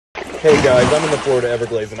Hey guys, I'm in the Florida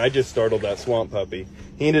Everglades and I just startled that swamp puppy.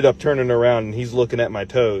 He ended up turning around and he's looking at my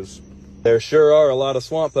toes. There sure are a lot of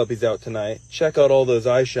swamp puppies out tonight. Check out all those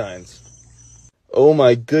eye shines. Oh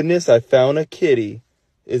my goodness, I found a kitty.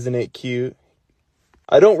 Isn't it cute?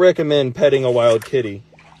 I don't recommend petting a wild kitty,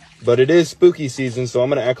 but it is spooky season, so I'm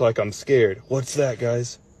gonna act like I'm scared. What's that,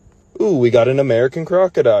 guys? Ooh, we got an American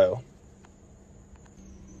crocodile.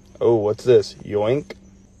 Oh, what's this? Yoink.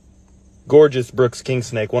 Gorgeous Brooks king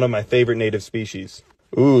snake, one of my favorite native species.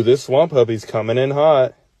 Ooh, this swamp puppy's coming in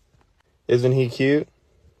hot. Isn't he cute?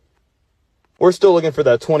 We're still looking for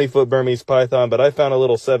that 20-foot Burmese python, but I found a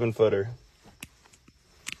little 7-footer.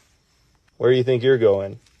 Where do you think you're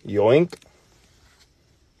going? Yoink.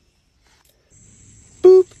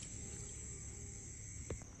 Boop.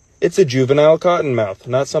 It's a juvenile cottonmouth,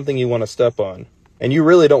 not something you want to step on. And you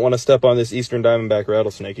really don't want to step on this eastern diamondback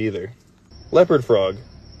rattlesnake either. Leopard frog.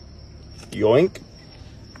 Yoink.